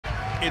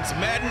It's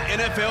Madden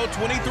NFL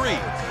 23.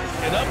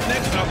 And up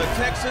next are the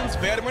Texans'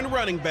 veteran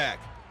running back.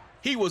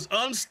 He was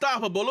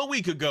unstoppable a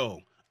week ago.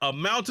 A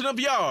mountain of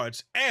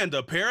yards and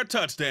a pair of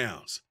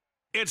touchdowns.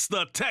 It's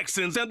the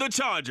Texans and the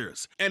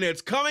Chargers. And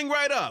it's coming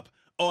right up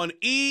on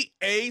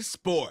EA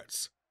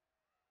Sports.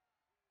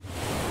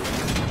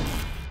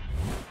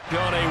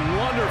 On a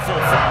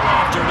wonderful fall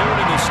afternoon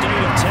in the state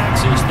of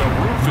Texas, the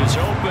roof is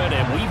open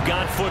and we've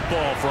got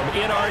football from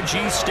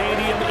NRG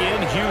Stadium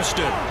in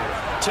Houston.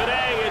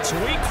 Today it's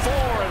week 4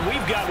 and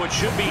we've got what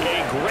should be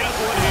a great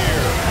one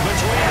here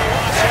between the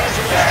Los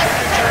Angeles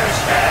Chargers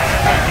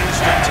and the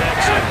Houston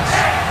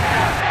Texans.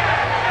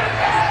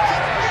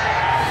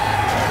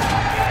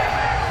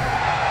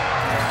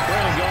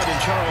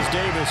 Charles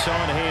Davis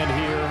on hand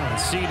here.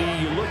 CD,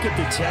 you look at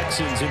the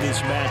Texans in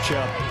this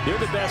matchup. They're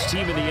the best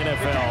team in the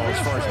NFL as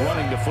far as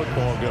running the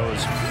football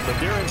goes, but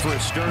they're in for a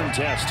stern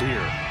test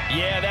here.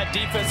 Yeah, that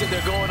defense that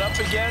they're going up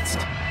against,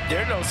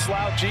 they're no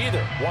slouch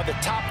either. One of the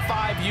top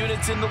 5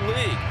 units in the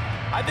league.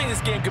 I think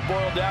this game could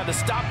boil down to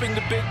stopping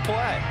the big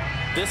play.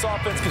 This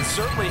offense can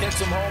certainly hit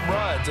some home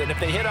runs, and if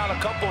they hit on a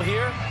couple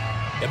here,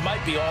 it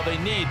might be all they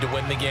need to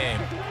win the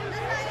game.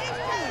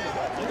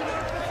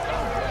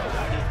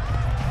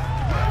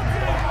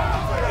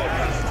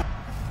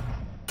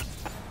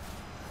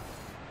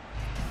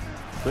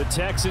 The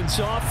Texans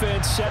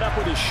offense set up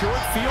with a short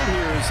field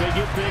here as they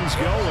get things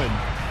going.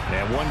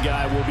 And one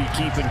guy we'll be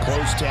keeping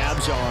close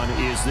tabs on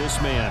is this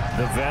man,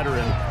 the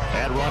veteran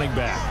at running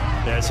back.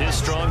 As his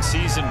strong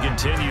season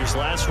continues,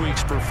 last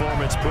week's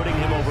performance putting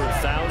him over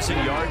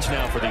 1,000 yards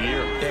now for the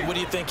year. And what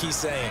do you think he's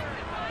saying?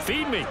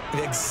 Feed me.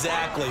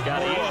 Exactly.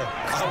 Gotta more. eat.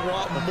 I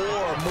want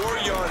more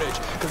yardage,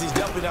 because he's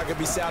definitely not going to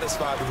be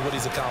satisfied with what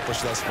he's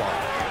accomplished thus far.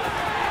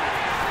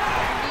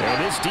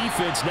 And this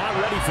defense not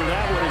ready for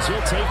that one as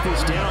he'll take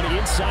this down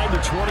inside the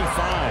 25.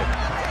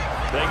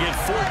 They get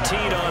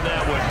 14 on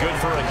that one. Good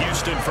for a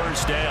Houston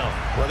first down.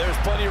 Well, there's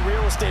plenty of real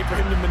estate for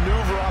him to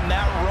maneuver on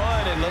that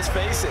run, and let's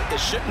face it,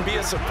 it shouldn't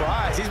be a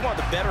surprise. He's one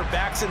of the better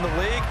backs in the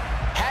league.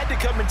 Had to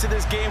come into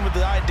this game with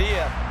the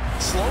idea,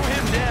 slow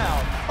him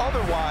down,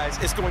 otherwise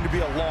it's going to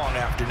be a long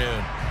afternoon.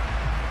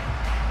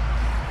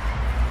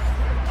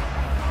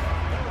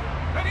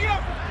 Ready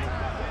up!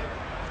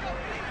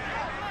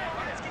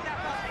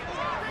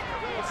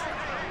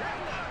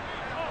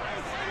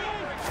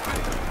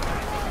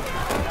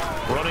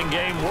 Running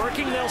game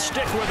working, they'll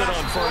stick with it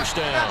on first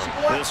down.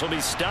 This will be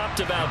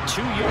stopped about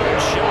 2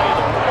 yards shy of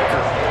the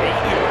marker.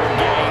 8-yard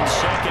gain,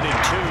 2nd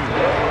and 2.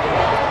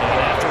 And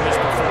after his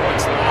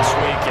performance last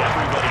week,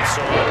 everybody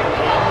saw it.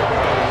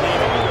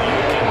 Unbelievable.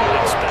 You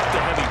can expect a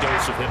heavy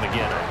dose of him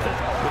again, I think.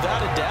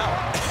 Without a doubt.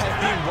 I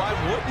mean, why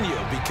wouldn't you?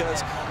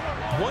 Because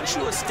once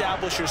you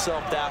establish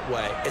yourself that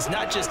way, it's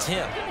not just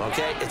him,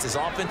 okay? It's his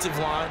offensive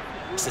line.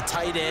 It's the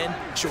tight end,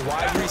 it's your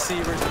wide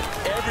receivers,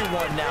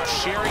 everyone now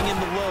sharing in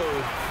the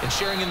load and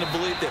sharing in the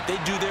belief that they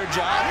do their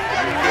job.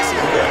 This is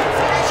their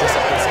performance just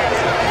like this.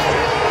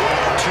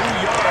 2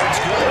 yards,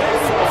 good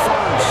for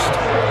first.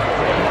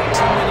 Not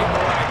too many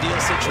more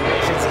ideal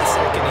situations at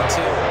 2nd and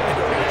 2 in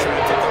order to try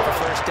to pick up the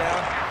first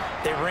down.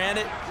 They ran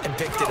it and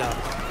picked it up.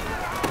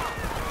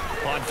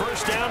 On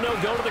first down,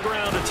 they'll go to the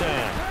ground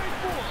attack.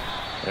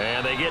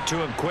 And they get to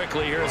him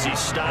quickly here as he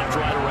stopped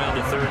right around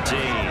the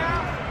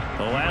 13.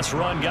 The last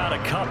run got a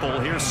couple.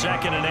 Here's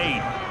 2nd and 8.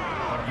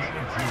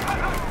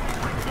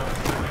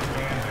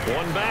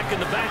 One back in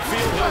the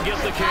backfield. He'll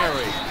get the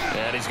carry.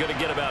 And he's going to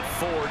get about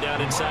 4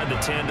 down inside the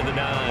 10 to the 9.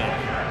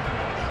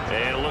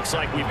 And it looks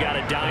like we've got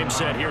a dime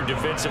set here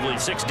defensively.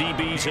 6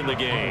 DBs in the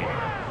game.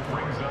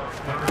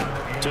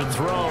 To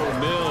throw,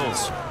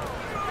 Mills.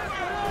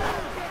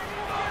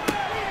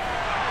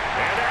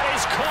 And that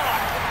is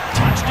caught.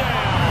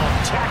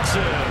 Touchdown,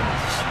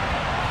 Texans.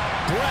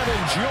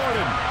 Brevin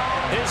Jordan.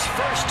 His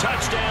first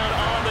touchdown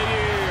on the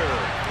year.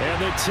 And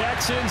the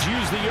Texans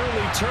use the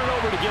early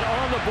turnover to get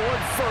on the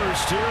board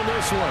first here in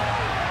this one.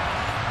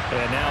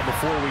 And now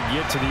before we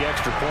get to the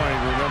extra point,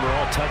 remember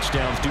all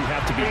touchdowns do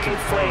have to be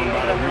confirmed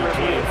by the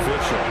replay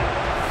official.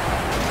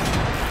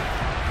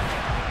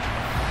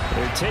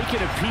 They're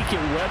taking a peek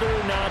at whether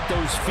or not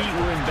those feet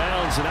were in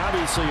bounds, and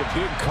obviously a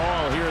big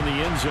call here in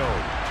the end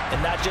zone.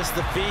 And not just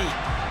the feet.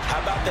 How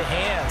about the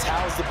hands?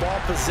 How is the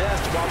ball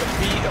possessed while the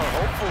feet are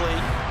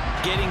hopefully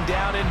getting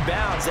down in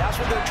bounds? That's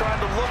what they're trying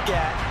to look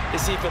at to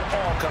see if it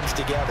all comes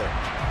together.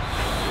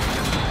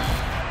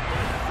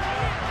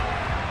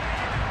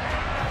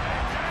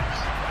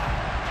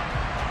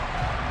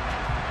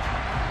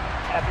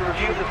 After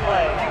review of the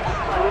play,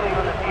 ruling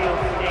on the field.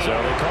 So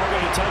they called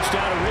it a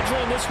touchdown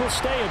originally, and this will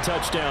stay a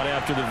touchdown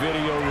after the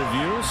video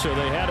review, so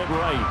they had it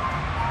right.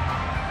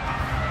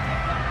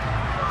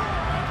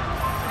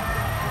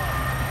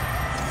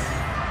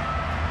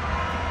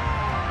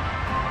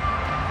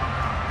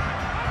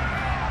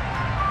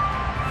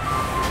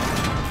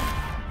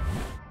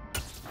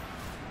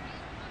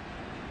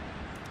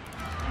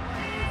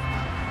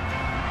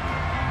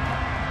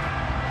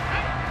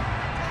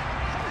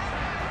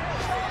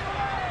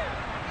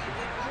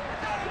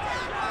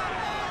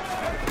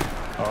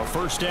 A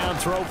first down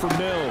throw for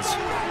Mills.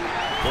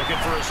 Looking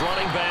for his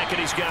running back, and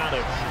he's got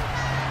it.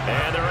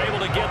 And they're able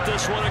to get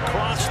this one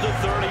across the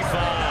 35.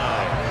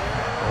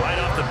 Right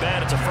off the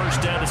bat, it's a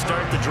first down to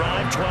start the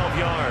drive, 12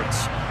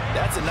 yards.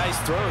 That's a nice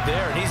throw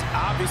there, and he's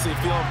obviously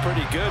feeling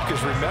pretty good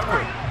because,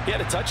 remember, he had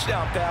a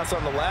touchdown pass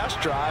on the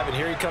last drive, and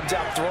here he comes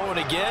out throwing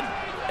again,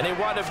 and they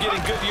wind up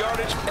getting good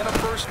yardage and a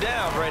first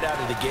down right out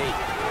of the gate.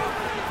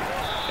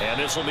 And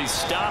this will be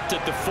stopped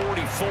at the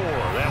 44.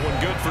 That one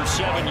good for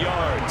 7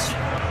 yards.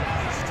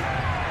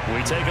 We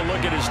take a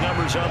look at his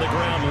numbers on the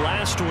ground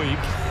last week.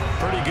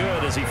 Pretty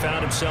good as he found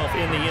himself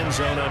in the end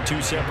zone on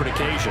 2 separate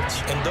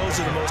occasions. And those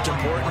are the most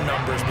important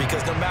numbers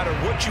because no matter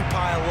what you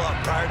pile up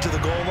prior to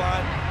the goal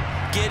line,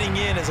 getting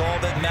in is all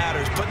that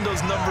matters. Putting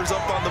those numbers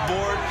up on the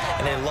board,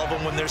 and they love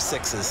them when they're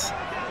 6s.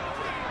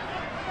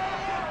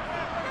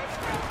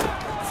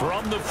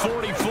 From the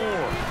 44,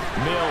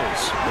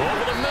 Mills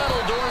over the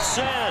middle,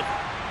 Dorsett.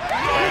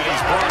 And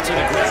he's brought to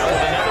the ground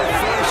with another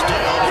first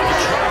down at the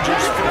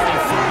Chargers'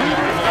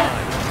 43-yard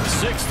line.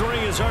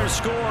 6-3 is our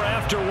score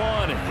after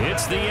 1.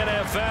 It's the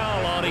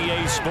NFL on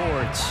EA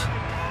Sports.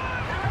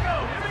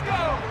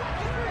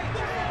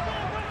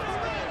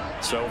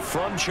 So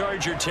from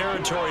Charger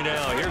territory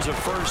now, here's a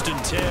 1st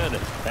and 10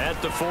 at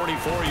the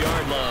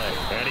 44-yard line.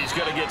 And he's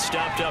going to get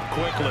stopped up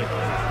quickly.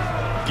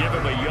 Give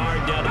him a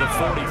yard down to the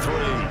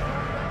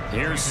 43.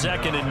 Here's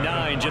 2nd and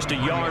 9, just a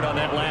yard on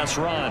that last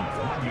run.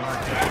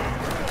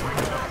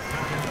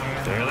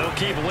 And they'll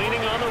keep leaning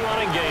on the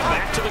running game,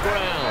 back to the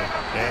ground.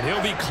 And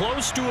he'll be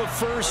close to a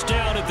first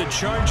down at the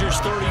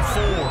Chargers'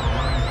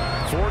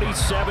 34.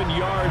 47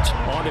 yards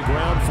on the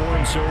ground for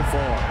him so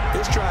far.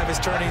 This drive is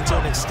turning into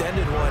an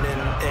extended one,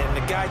 and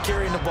the guy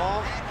carrying the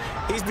ball,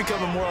 he's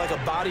becoming more like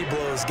a body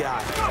blows guy.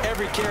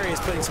 Every carry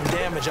is putting some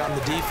damage on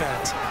the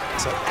defense.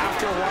 So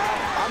after a while,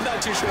 I'm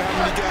not too sure how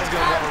many guys are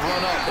going to want to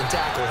run up and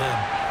tackle him.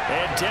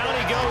 And down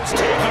he goes,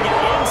 taking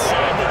it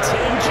inside the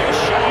 10, just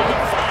shy of the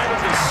 5 of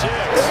the 6.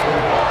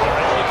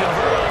 They're able to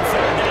convert on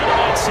 3rd down,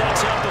 and that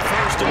sets up the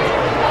 1st and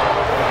goal.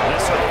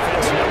 This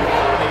offense number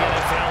 1 in the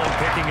NFL and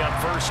picking up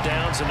first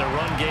downs, and the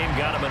run game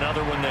got him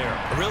another one there.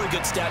 A really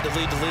good stat to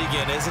lead the league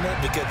in, isn't it?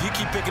 Because if you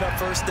keep picking up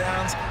first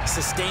downs,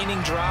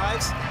 sustaining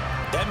drives,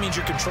 that means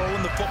you're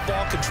controlling the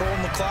football, controlling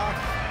the clock,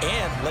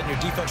 and letting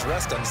your defense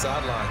rest on the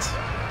sidelines.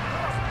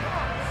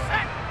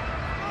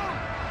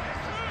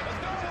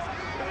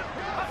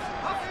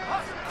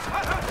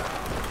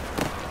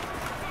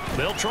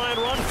 They'll try and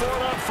run for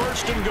it on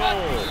 1st and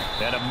goal.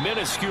 And a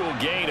minuscule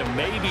gain of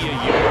maybe a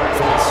yard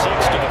from the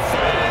 6 to the 5.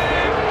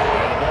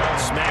 And the ball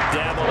smack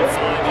dab on the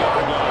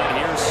 5-yard line.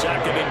 Here's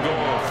 2nd and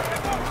goal.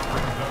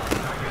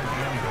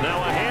 Now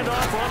a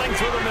handoff running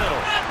through the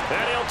middle.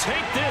 And he'll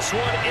take this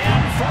one in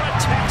for a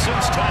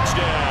Texans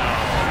touchdown.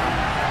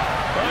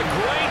 A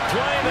great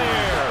play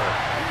there.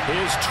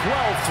 His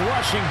 12th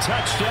rushing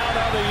touchdown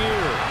of the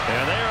year.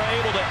 And they are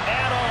able to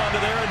add on to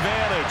their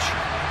advantage.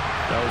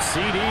 Oh,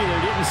 CD,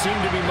 there didn't seem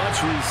to be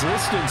much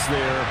resistance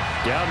there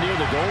down near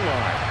the goal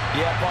line.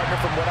 Yeah, partner,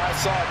 from what I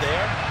saw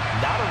there,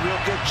 not a real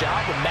good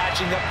job of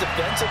matching up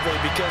defensively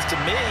because to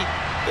me,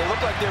 they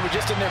looked like they were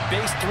just in their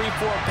base 3-4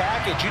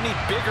 package. You need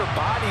bigger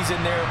bodies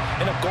in there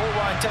in a goal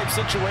line type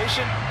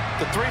situation.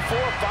 The 3-4,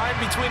 fine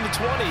between the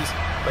 20s,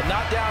 but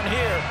not down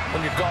here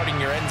when you're guarding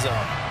your end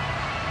zone.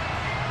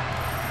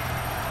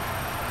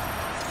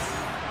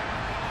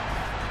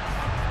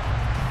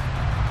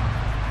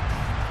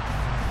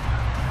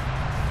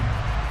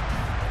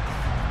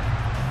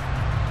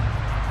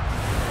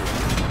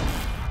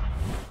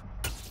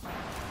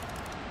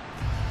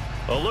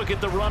 A look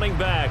at the running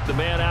back, the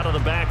man out of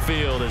the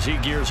backfield as he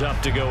gears up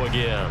to go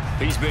again.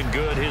 He's been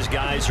good. His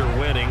guys are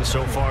winning.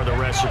 So far, the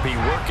recipe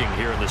working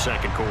here in the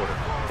 2nd quarter.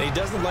 And he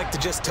doesn't like to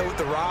just tote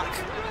the rock.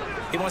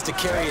 He wants to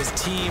carry his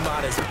team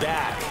on his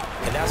back,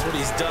 and that's what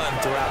he's done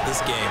throughout this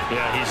game.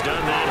 Yeah, he's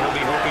done that. He'll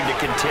be hoping to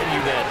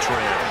continue that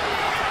trend.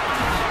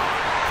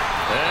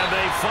 And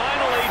they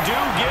finally do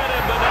get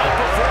him, but not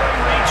before he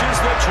reaches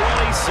the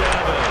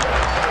 27.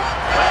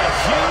 A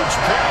huge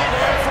play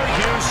there for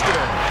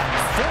Houston.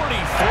 43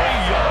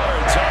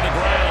 yards on the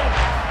ground.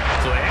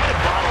 So they had it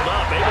bottled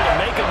up, able to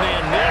make a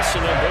man miss,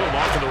 and then boom,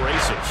 off to the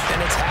races. And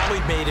it's how he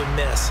made him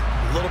miss.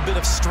 A little bit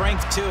of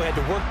strength, too. Had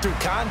to work through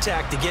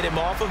contact to get him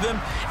off of him.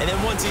 And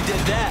then once he did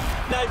that,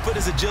 now he put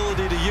his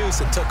agility to use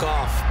and took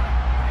off.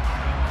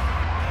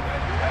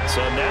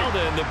 So now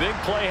then, the big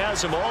play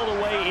has him all the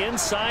way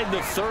inside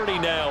the 30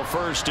 now,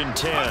 1st and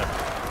 10.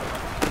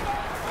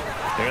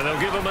 And they'll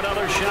give him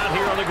another shot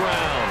here on the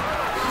ground.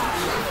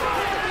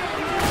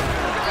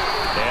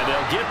 And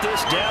they'll get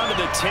this down to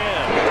the 10. 16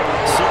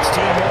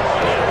 more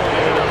on that one,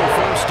 and another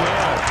first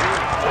down.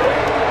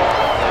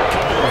 A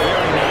couple of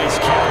very nice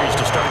carries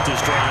to start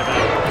this drive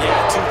out.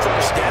 Yeah, 2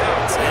 first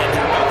downs. And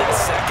how about that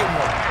second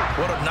one?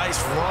 What a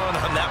nice run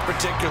on that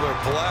particular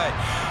play.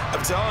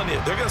 I'm telling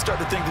you, they're going to start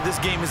to think that this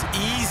game is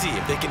easy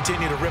if they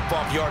continue to rip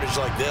off yardage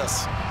like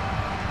this.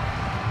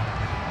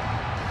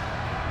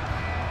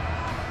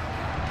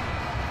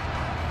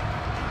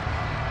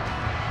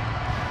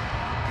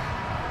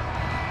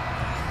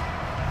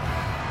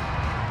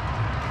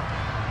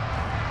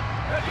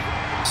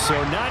 So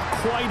not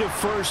quite a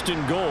 1st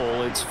and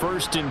goal. It's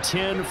 1st and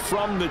 10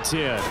 from the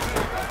 10.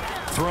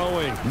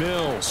 Throwing,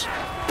 Mills.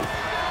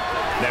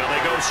 Now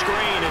they go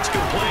screen. It's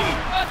complete.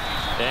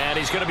 And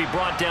he's going to be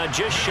brought down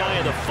just shy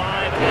of the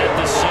 5 at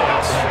the 6.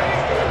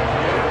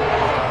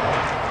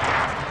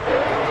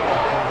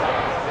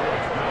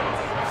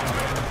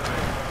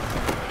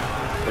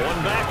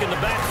 One back in the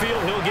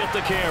backfield. He'll get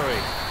the carry.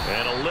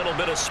 And a little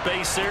bit of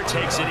space there.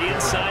 Takes it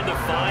inside the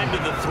 5 to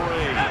the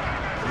 3.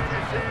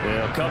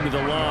 They'll come to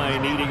the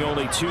line, needing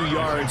only 2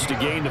 yards to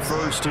gain the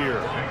first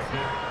here.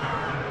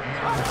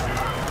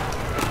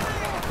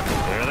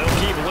 And they'll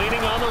keep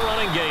leaning on the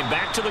running game.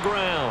 Back to the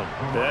ground.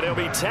 And he'll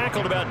be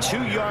tackled about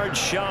 2 yards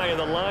shy of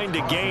the line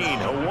to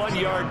gain. A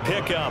 1-yard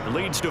pickup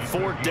leads to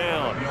 4th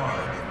down.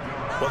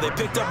 Well, they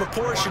picked up a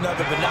portion of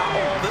it, but not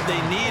all that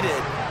they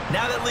needed.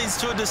 Now that leads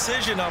to a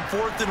decision on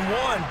 4th and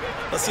 1.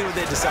 Let's see what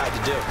they decide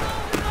to do.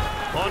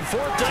 On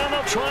 4th down,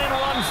 they'll try and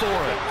run for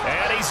it.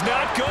 And he's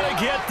not going to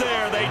get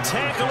there. They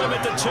tackle him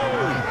at the 2.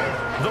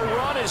 The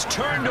run is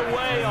turned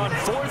away on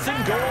 4th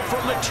and goal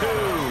from the 2.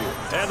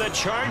 And the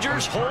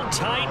Chargers hold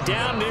tight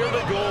down near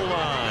the goal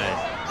line.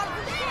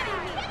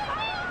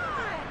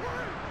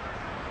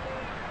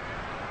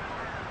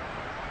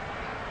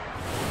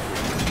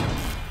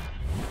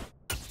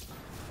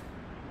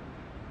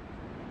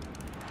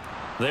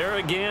 There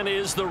again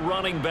is the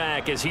running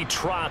back as he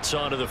trots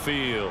onto the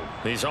field.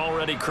 He's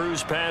already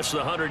cruised past the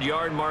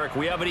 100-yard mark.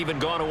 We haven't even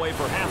gone away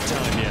for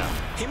halftime yet.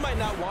 He might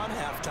not want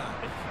halftime.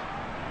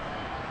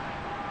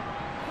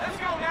 Let's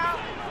go now.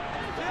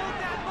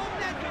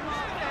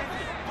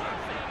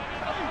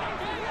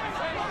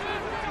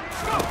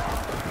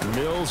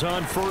 Mills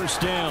on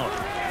 1st down.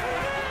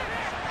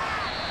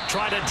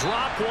 Try to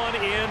drop one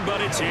in,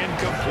 but it's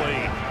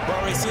incomplete.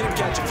 Well, we've seen him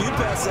catch a few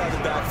passes out of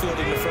the backfield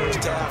in the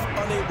first half,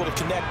 unable to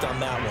connect on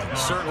that one.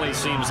 Certainly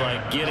seems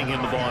like getting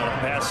him the ball in a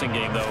passing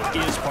game, though,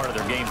 is part of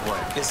their game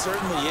plan. It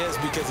certainly is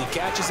because he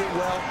catches it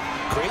well,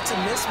 creates a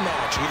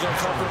mismatch. You're going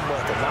to cover him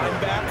with a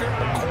linebacker,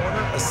 a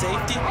corner, a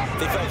safety.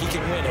 They feel like he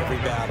can win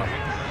every battle.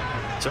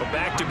 So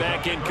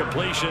back-to-back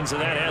incompletions,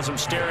 and that has him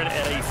staring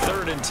at a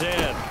 3rd and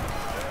 10.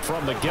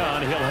 From the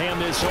gun, he'll hand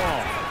this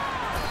off.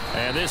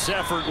 And this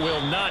effort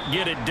will not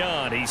get it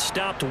done. He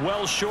stopped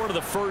well short of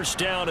the 1st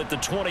down at the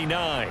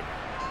 29.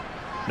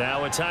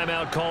 Now a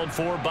timeout called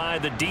for by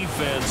the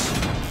defense.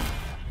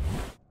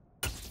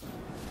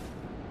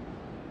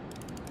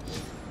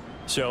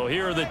 So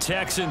here are the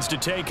Texans to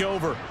take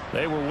over.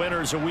 They were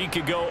winners a week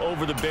ago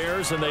over the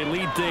Bears, and they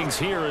lead things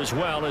here as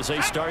well as they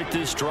start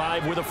this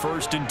drive with a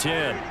 1st and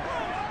 10.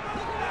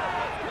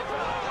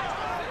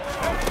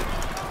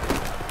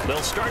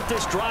 They'll start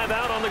this drive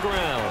out on the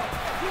ground.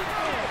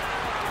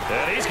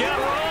 And he's got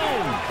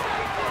room.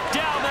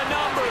 Down the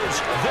numbers.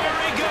 There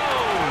he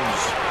goes.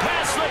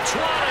 Past the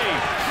 20.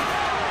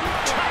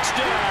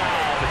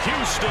 Touchdown,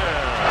 Houston.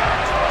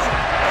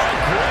 A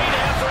great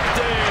effort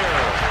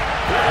there.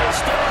 With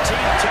his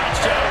 13th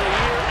touchdown of the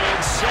year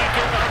and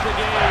 2nd of the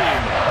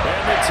game.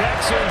 And the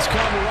Texans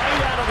come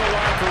right out of the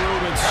locker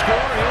room and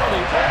score here in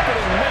the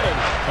opening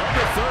minute of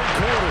the 3rd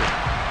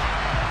quarter.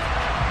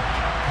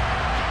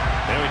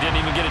 And we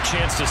didn't even get a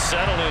chance to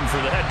settle in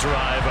for that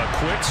drive. A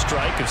quick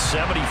strike of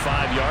 75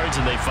 yards,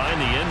 and they find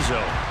the end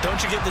zone.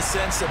 Don't you get the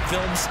sense that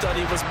film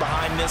study was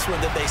behind this one,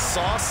 that they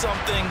saw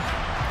something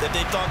that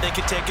they thought they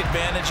could take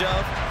advantage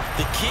of?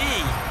 The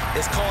key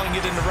is calling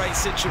it in the right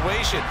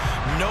situation,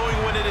 knowing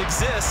when it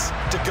exists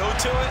to go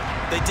to it.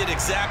 They did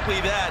exactly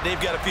that.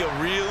 They've got to feel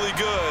really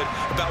good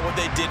about what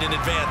they did in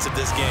advance of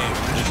this game.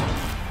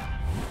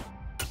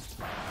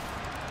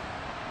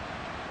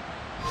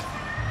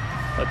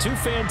 Two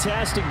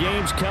fantastic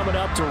games coming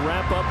up to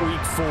wrap up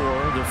Week 4,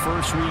 the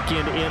first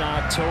weekend in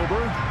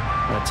October.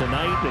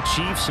 Tonight, the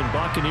Chiefs and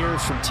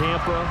Buccaneers from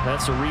Tampa.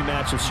 That's a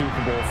rematch of Super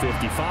Bowl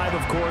 55,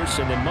 of course.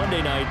 And then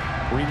Monday night,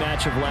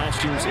 rematch of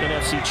last year's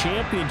NFC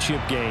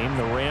Championship game,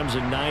 the Rams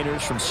and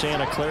Niners from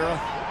Santa Clara.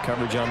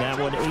 Coverage on that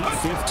one,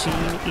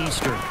 8:15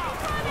 Eastern.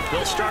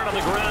 They'll start on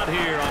the ground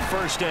here on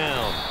 1st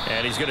down.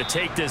 And he's going to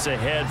take this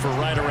ahead for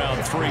right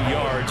around 3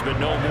 yards, but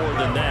no more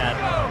than that.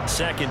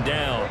 2nd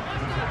down.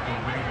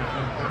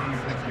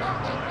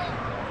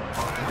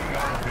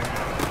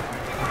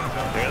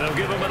 And they'll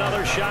give him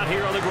another shot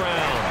here on the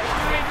ground.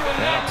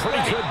 And a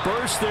pretty good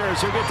burst there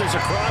as he'll get this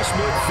across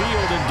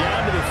midfield and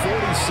down to the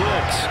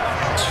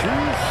 46.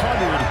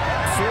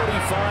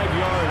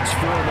 245 yards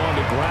for him on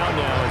the ground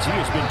now as he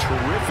has been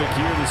terrific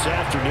here this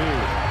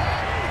afternoon.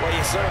 Well,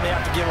 you certainly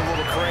have to give a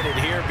little credit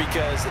here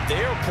because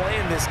they are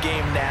playing this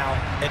game now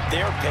at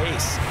their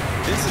pace.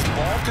 This is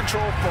ball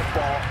control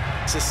football,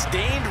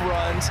 sustained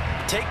runs,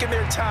 taking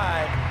their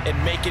time, and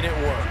making it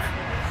work.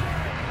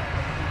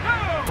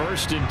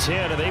 1st and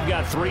 10, and they've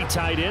got 3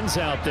 tight ends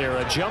out there.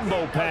 A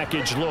jumbo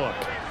package look.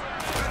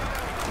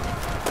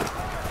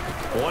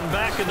 One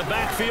back in the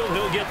backfield,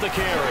 he'll get the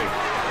carry.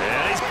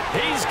 And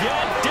he's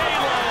got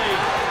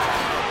daylight.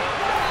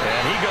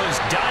 And he goes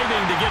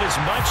diving to get as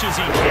much as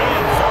he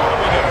can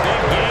following a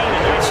big gain.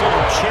 A nice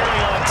little cherry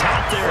on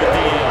top there at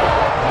the end.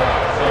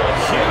 A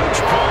huge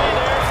play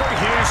there for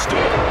Houston. lost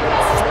it.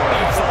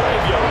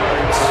 45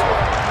 yards.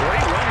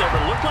 Great run there,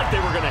 but it looked like they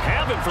were going to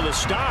have him for the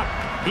stop.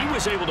 He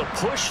was able to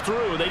push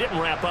through. They didn't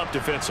wrap up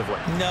defensively.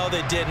 No,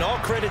 they didn't. All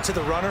credit to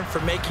the runner for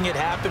making it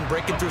happen,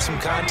 breaking through some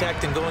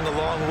contact and going a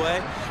long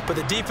way. But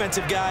the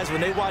defensive guys, when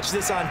they watch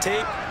this on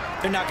tape,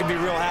 they're not going to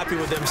be real happy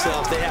with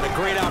themselves. They had a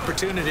great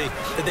opportunity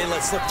that they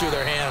let slip through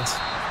their hands.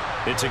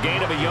 It's a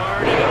gain of a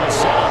yard, and it'll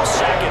set up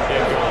second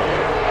and goal.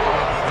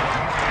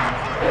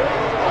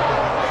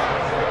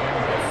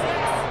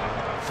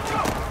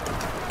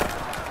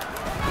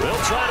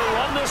 They'll try to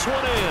run this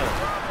one in.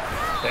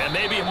 And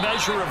maybe a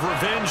measure of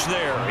revenge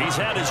there. He's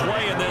had his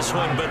way in this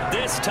one, but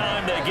this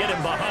time they get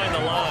him behind the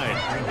line.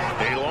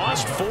 They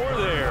lost 4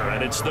 there,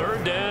 and it's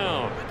third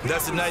down.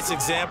 That's a nice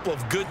example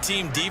of good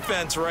team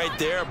defense right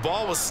there.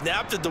 Ball was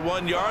snapped at the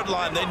 1-yard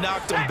line. They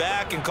knocked him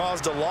back and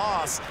caused a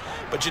loss.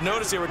 But you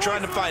notice they were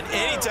trying to find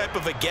any type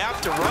of a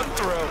gap to run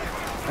through.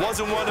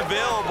 Wasn't one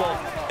available,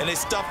 and they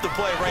stuffed the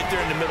play right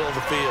there in the middle of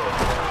the field.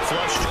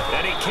 Flushed,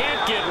 and he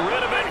can't get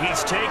rid of it.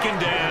 He's taken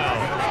down.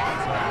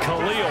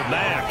 Khalil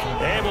Mack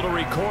able to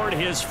record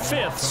his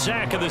 5th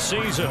sack of the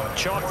season.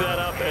 Chalk that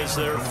up as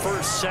their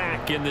first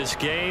sack in this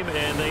game,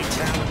 and they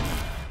tally.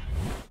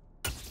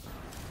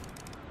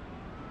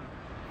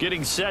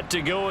 Getting set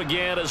to go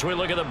again as we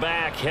look at the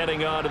back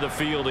heading onto the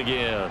field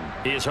again.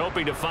 He is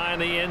hoping to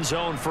find the end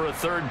zone for a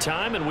 3rd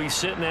time, and we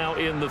sit now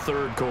in the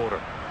 3rd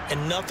quarter.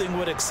 And nothing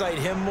would excite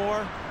him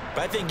more,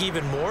 but I think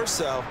even more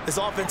so, his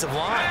offensive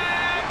line.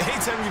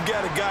 Anytime you've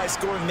got a guy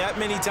scoring that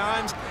many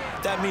times,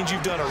 that means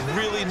you've done a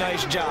really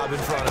nice job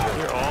in front of him.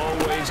 You're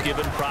always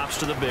giving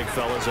props to the big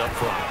fellas up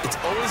front. It's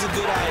always a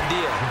good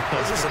idea.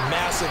 Those are some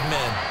massive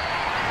men.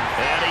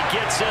 And he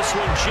gets this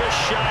one just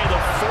shy of the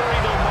 40.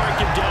 They'll mark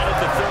him down at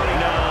the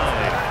 39.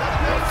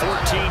 A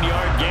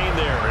 14-yard gain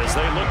there as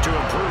they look to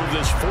improve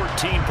this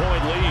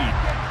 14-point lead.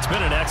 It's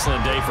been an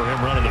excellent day for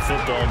him running the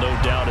football, no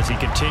doubt, as he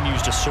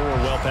continues to soar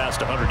well past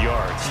 100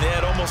 yards.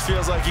 Yeah, it almost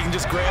feels like he can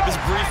just grab his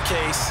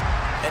briefcase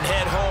and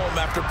head home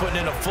after putting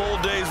in a full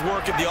day's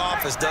work at the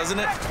office, doesn't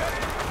it?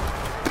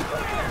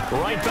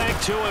 Right back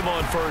to him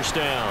on first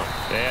down.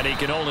 And he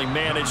can only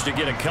manage to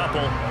get a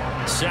couple.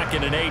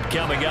 2nd and 8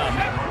 coming up.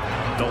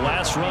 The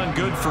last run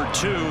good for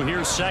 2.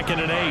 Here's 2nd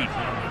and 8.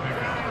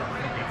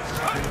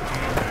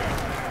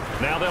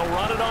 Now they'll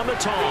run it on the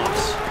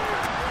toss.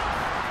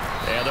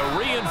 And the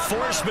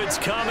reinforcements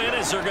come in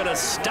as they're going to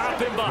stop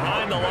him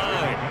behind the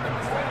line.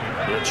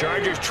 The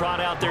Chargers trot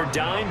out their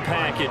dime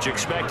package,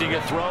 expecting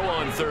a throw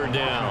on 3rd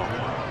down.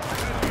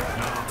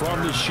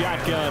 From the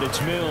shotgun,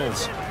 it's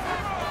Mills.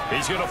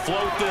 He's going to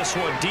float this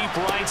one deep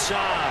right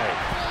side.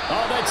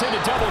 Oh, that's into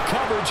double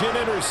coverage and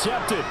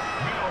intercepted.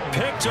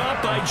 Picked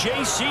up by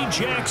J.C.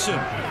 Jackson.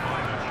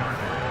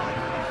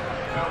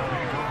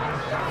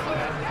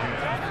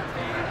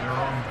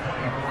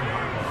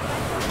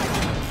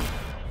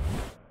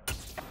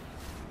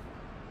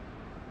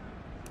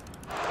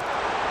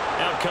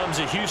 Comes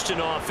a Houston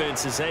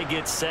offense as they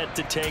get set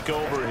to take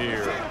over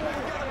here.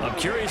 I'm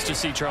curious to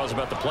see, Charles,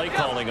 about the play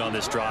calling on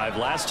this drive.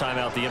 Last time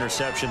out, the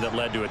interception that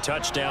led to a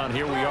touchdown.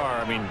 Here we are.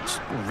 I mean,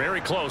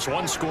 very close,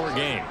 1-score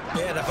game.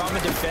 Yeah, and if I'm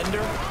a defender,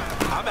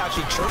 I'm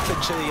actually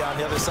chirping to you on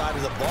the other side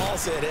of the ball,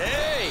 saying,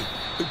 hey,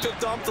 we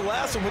picked off the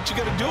last one. What you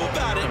going to do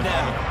about it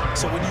now?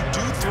 So when you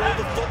do throw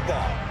the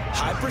football,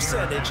 high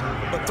percentage,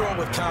 but throw it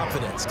with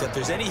confidence. Because if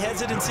there's any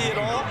hesitancy at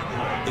all,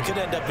 it could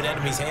end up in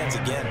enemy's hands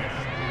again.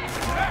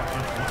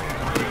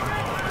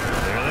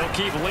 And they'll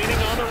keep leaning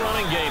on the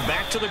running game,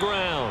 back to the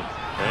ground.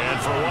 And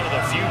for one of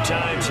the few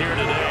times here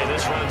today,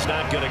 this run's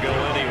not going to go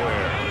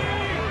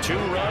anywhere. 2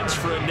 runs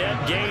for a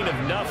net gain of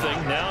nothing.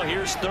 Now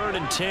here's 3rd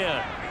and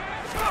 10.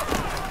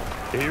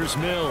 Here's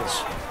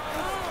Mills.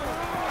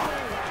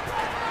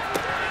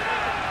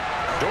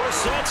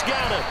 Dorsett's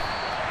got it.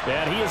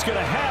 And he is going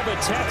to have a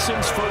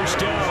Texans first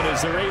down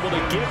as they're able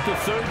to get the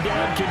 3rd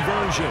down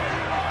conversion.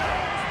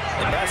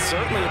 And that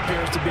certainly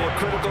appears to be a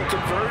critical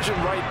conversion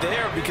right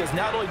there, because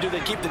not only do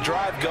they keep the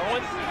drive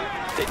going,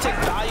 they take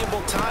valuable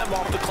time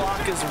off the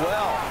clock as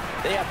well.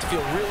 They have to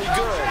feel really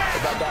good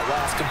about that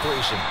last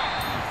completion.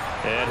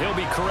 And he'll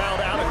be corralled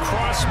out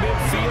across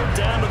midfield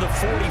down to the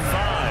 45.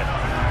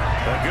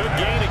 A good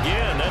gain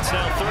again. That's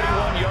now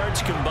 31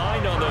 yards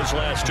combined on those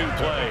last 2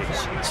 plays.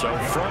 So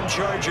from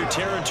Charger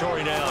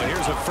territory now,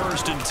 here's a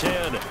 1st and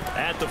 10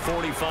 at the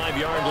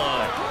 45-yard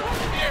line.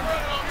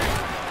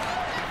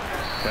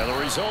 And the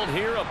result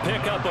here, a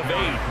pickup of 8.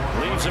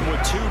 Leaves him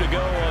with 2 to go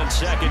on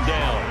 2nd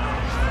down.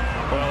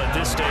 Well, at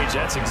this stage,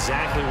 that's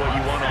exactly what you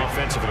want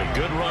offensively.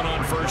 Good run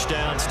on 1st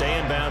down, stay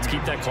in bounds,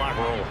 keep that clock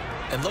rolling.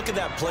 And look at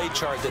that play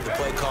chart that the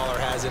play caller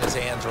has in his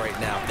hands right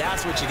now.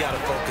 That's what you got to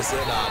focus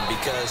in on,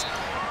 because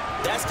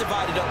that's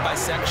divided up by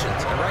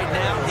sections. And right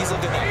now, he's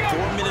looking at that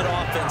 4-minute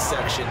offense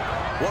section.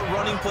 What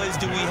running plays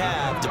do we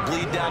have to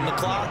bleed down the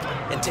clock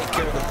and take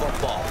care of the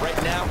football? Right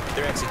now,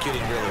 they're executing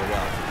really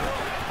well.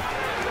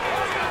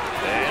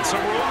 And some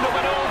room to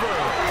maneuver.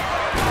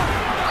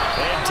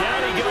 And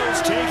down he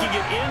goes, taking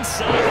it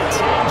inside the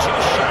 10,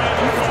 just shy of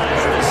the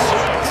 5 for the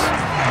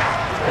 6.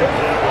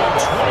 That one,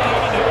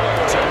 28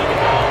 yards on the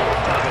ground.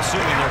 I'm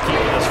assuming they're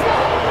keeping this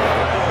football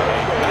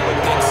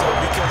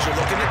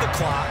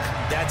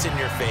that's in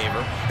your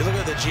favor. You look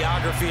at the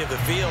geography of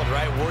the field,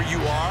 right, where you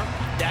are,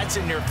 that's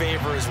in your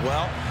favor as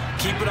well.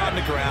 Keep it on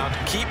the ground,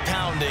 keep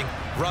pounding,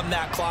 run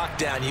that clock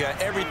down. You got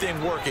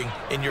everything working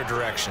in your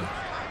direction.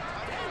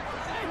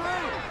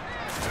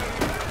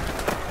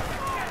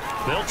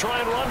 They'll try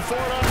and run for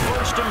it on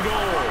 1st and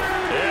goal.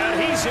 And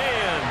he's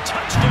in.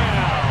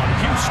 Touchdown,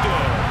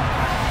 Houston.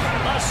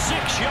 A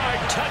 6-yard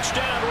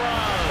touchdown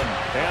run.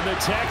 And the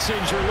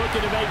Texans are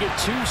looking to make it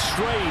 2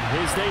 straight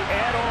as they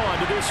add on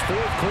to this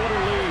 4th quarter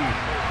lead.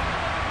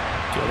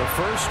 So the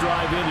first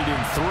drive ended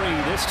in 3.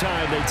 This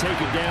time they take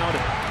it down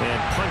and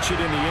punch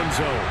it in the end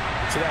zone.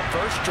 So that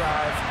first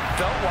drive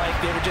felt like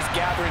they were just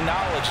gathering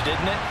knowledge,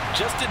 didn't it?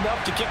 Just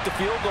enough to kick the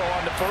field goal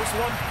on the first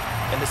one.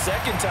 And the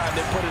second time,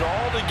 they put it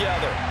all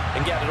together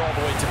and got it all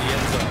the way to the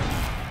end zone.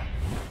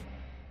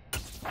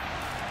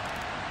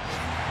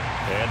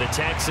 And the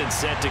Texans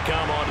set to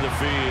come onto the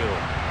field.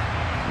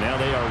 Now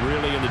they are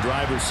really in the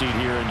driver's seat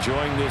here,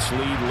 enjoying this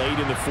lead late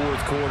in the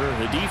 4th quarter.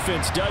 The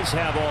defense does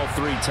have all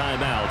 3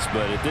 timeouts,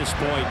 but at this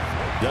point,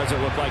 doesn't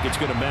look like it's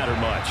going to matter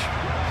much.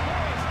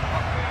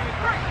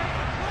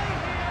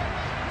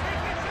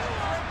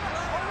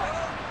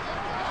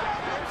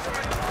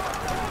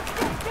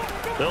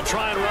 They'll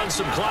try and run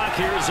some clock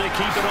here as they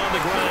keep it on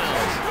the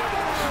ground.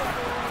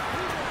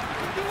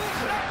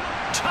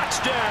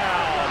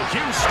 Touchdown,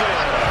 Houston.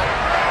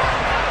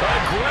 A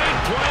great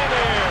play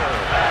there.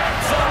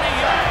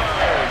 30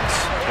 yards.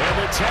 And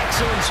the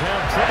Texans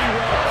have pretty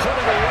well put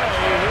it away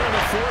here in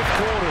the 4th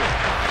quarter.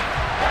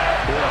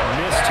 Boy,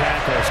 missed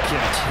tackles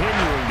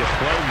continuing to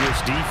plague this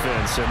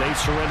defense, and they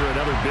surrender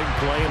another big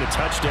play and a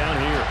touchdown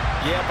here.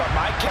 Yeah, but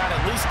my count,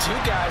 at least 2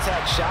 guys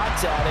had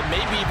shots at it,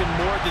 maybe even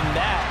more than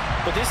that.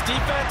 But this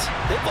defense,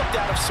 they looked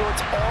out of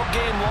sorts all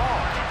game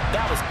long.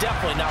 That was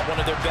definitely not one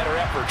of their better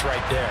efforts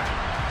right there.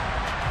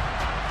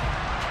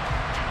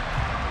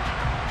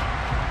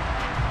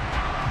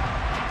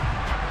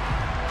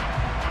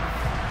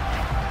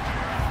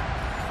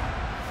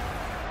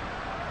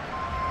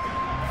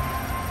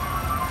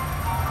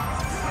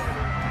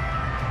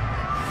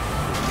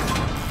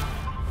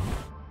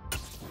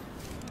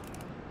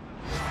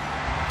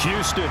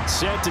 Houston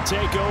set to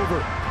take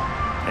over.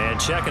 And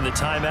checking the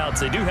timeouts,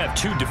 they do have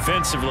 2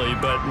 defensively,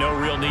 but no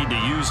real need to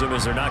use them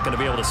as they're not going to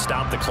be able to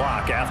stop the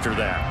clock after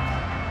that.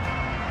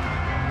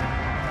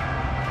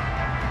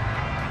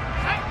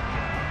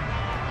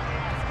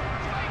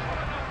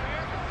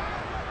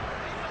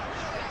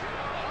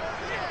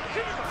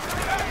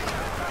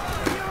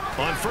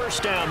 On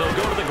 1st down, they'll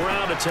go to the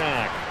ground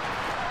attack.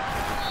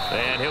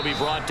 And he'll be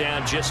brought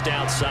down just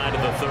outside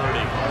of the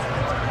 30.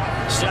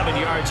 7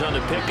 yards on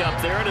the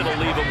pickup there, and it'll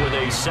leave him with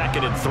a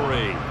 2nd and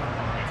 3.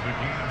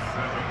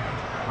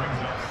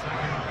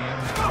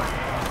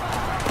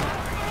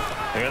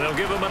 And they'll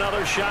give him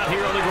another shot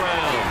here on the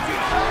ground.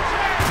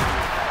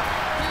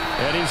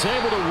 And he's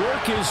able to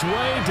work his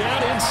way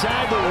down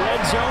inside the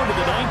red zone to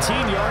the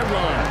 19-yard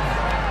line.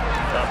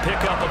 A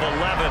pickup of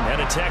 11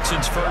 and a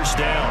Texans 1st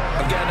down.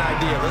 I've got an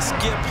idea. Let's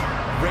skip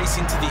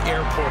racing to the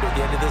airport at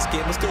the end of this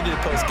game. Let's go to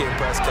the post-game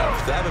press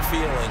conference. I have a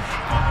feeling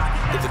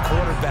that the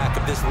quarterback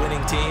of this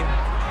winning team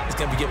is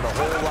going to be given a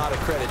whole lot of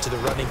credit to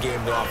the running game,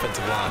 the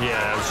offensive line.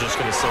 Yeah, I was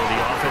just going to say the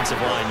offensive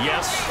line.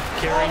 Yes,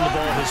 carrying the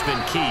ball has been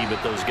key,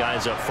 but those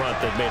guys up front,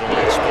 they've made a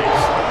lot of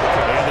space.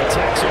 And the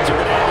Texans are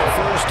going to have a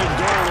 1st and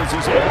goal as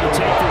he's able to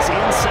take this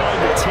inside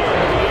the 10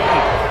 to the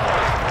 8.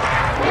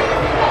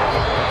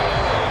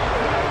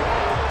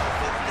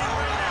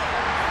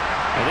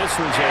 And this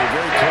was a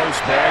very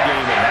close ball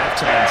game at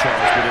halftime,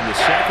 Charles, but in the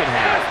second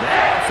half,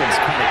 that offense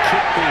kind of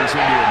kicked things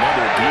into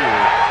another gear,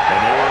 and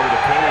they were able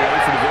to pull away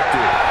for the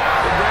victory.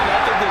 And Brent, I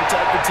think they're the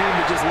type of team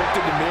that just looked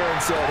in the mirror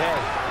and said, hey,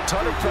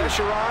 ton of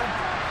pressure on,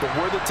 but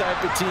we're the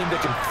type of team that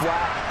can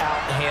flat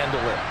out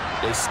handle it.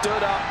 They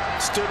stood up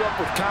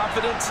with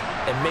confidence,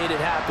 and made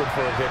it happen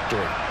for a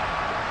victory.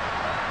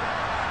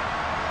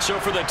 So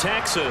for the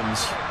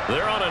Texans,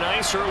 they're on a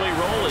nice early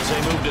roll as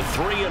they move to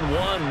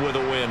 3-1 with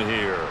a win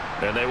here.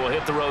 And they will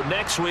hit the road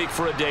next week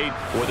for a date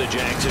with the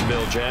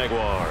Jacksonville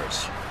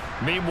Jaguars.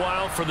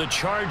 Meanwhile, for the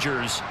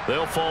Chargers,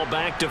 they'll fall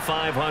back to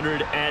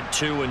 500 at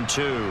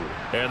 2-2.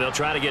 And they'll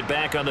try to get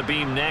back on the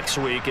beam next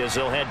week as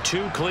they'll head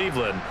to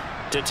Cleveland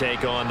to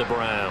take on the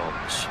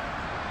Browns.